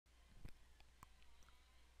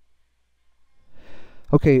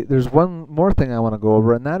Okay, there's one more thing I want to go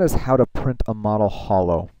over, and that is how to print a model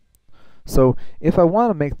hollow. So if I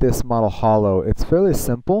want to make this model hollow, it's fairly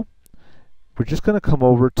simple. We're just going to come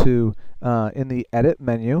over to, in the Edit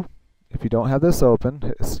menu, if you don't have this open,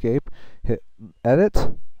 hit Escape, hit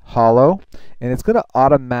Edit, Hollow, and it's going to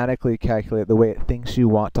automatically calculate the way it thinks you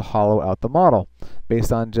want to hollow out the model,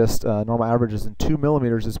 based on just normal averages, and 2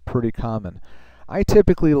 millimeters is pretty common. I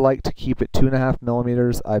typically like to keep it 2.5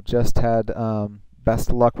 millimeters. I've just had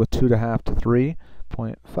best luck with 2.5 to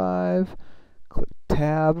 3.5. Click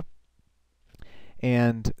Tab,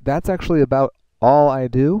 and that's actually about all I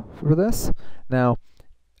do for this. Now,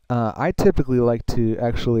 I typically like to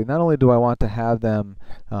actually, not only do I want to have them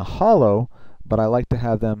hollow, but I like to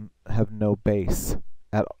have them have no base,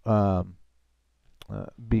 at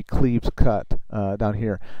be cleaved cut down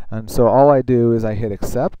here. And so all I do is I hit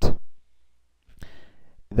Accept.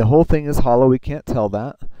 The whole thing is hollow, we can't tell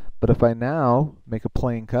that. But if I now make a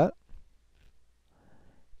plane cut,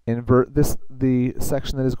 invert the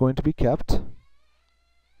section that is going to be kept,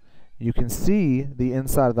 you can see the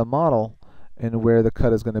inside of the model and where the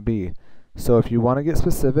cut is going to be. So if you want to get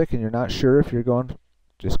specific and you're not sure if you're going,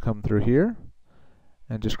 just come through here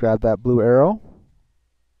and just grab that blue arrow,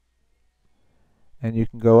 and you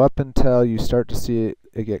can go up until you start to see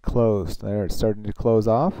it get closed. There, it's starting to close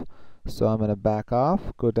off. So I'm going to back off,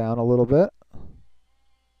 go down a little bit.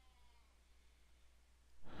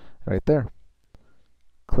 Right there.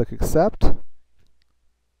 Click Accept,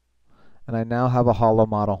 and I now have a hollow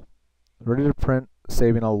model ready to print,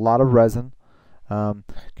 saving a lot of resin. Can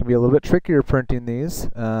be a little bit trickier printing these.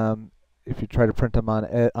 If you try to print them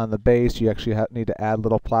on the base, you actually need to add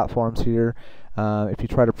little platforms here. If you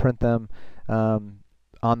try to print them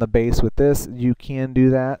on the base with this, you can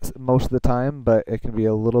do that most of the time, but it can be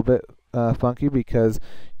a little bit funky because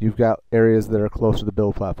you've got areas that are close to the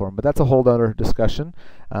build platform. But that's a whole other discussion.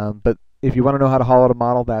 But if you want to know how to hollow out a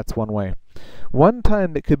model, that's one way. One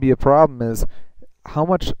time that could be a problem is how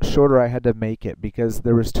much shorter I had to make it, because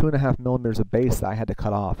there was 2.5 millimeters of base that I had to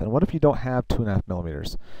cut off. And what if you don't have 2.5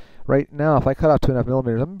 millimeters? Right now, if I cut off 2.5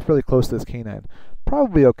 millimeters, I'm fairly close to this canine.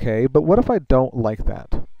 Probably okay, but what if I don't like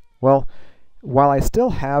that? Well, while I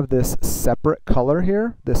still have this separate color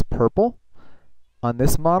here, this purple, on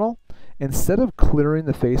this model, instead of clearing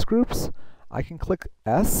the face groups, I can click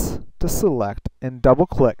S to select and double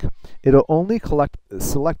click. It'll only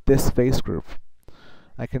select this face group.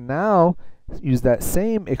 I can now use that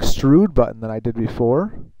same extrude button that I did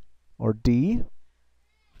before, or D,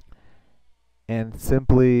 and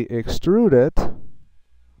simply extrude it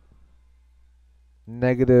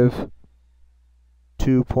negative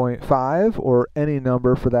 2.5 or any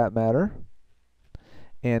number for that matter.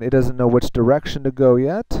 And it doesn't know which direction to go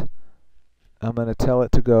yet. I'm going to tell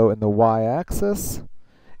it to go in the y-axis.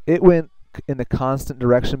 It went in the constant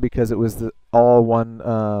direction because it was all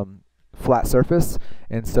one flat surface,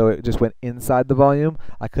 and so it just went inside the volume.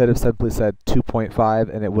 I could have simply said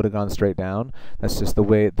 2.5 and it would have gone straight down. That's just the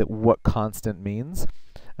way that what constant means.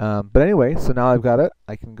 But anyway, so now I've got it.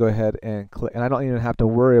 I can go ahead and click, and I don't even have to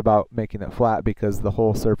worry about making it flat because the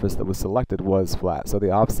whole surface that was selected was flat, so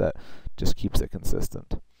the offset just keeps it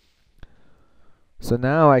consistent. So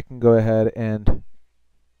now I can go ahead and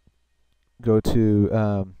go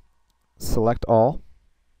to Select All.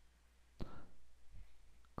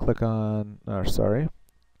 Click on, sorry,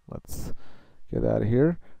 let's get out of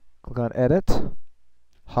here. Click on Edit,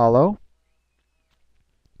 Hollow.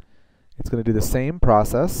 It's going to do the same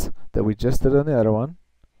process that we just did on the other one.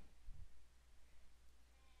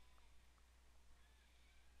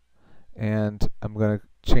 And I'm going to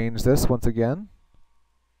change this once again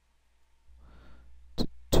to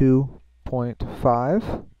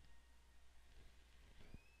 2.5.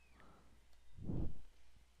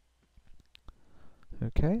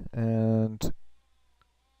 Okay, and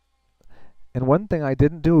one thing I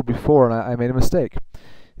didn't do before, and I made a mistake.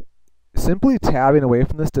 Simply tabbing away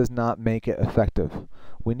from this does not make it effective.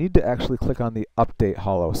 We need to actually click on the Update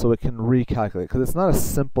Hollow so it can recalculate, because it's not a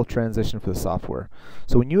simple transition for the software.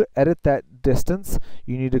 So when you edit that distance,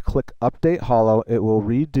 you need to click Update Hollow. It will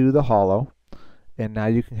redo the hollow, and now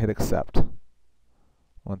you can hit Accept.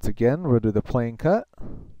 Once again, we'll do the plane cut.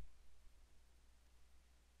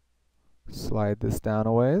 Slide this down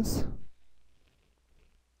a ways.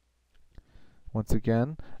 Once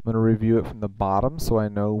again, I'm going to review it from the bottom so I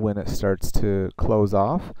know when it starts to close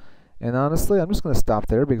off. And honestly, I'm just going to stop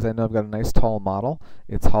there because I know I've got a nice tall model.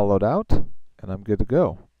 It's hollowed out, and I'm good to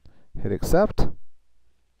go. Hit Accept.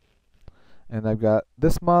 And I've got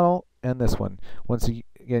this model and this one. Once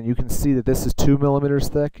again, you can see that this is 2 millimeters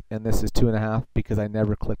thick and this is 2.5 because I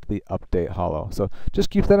never clicked the update hollow. So just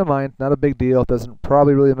keep that in mind. Not a big deal. It doesn't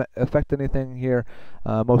probably really affect anything here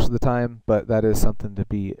most of the time, but that is something to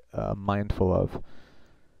be mindful of.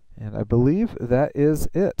 And I believe that is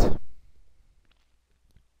it.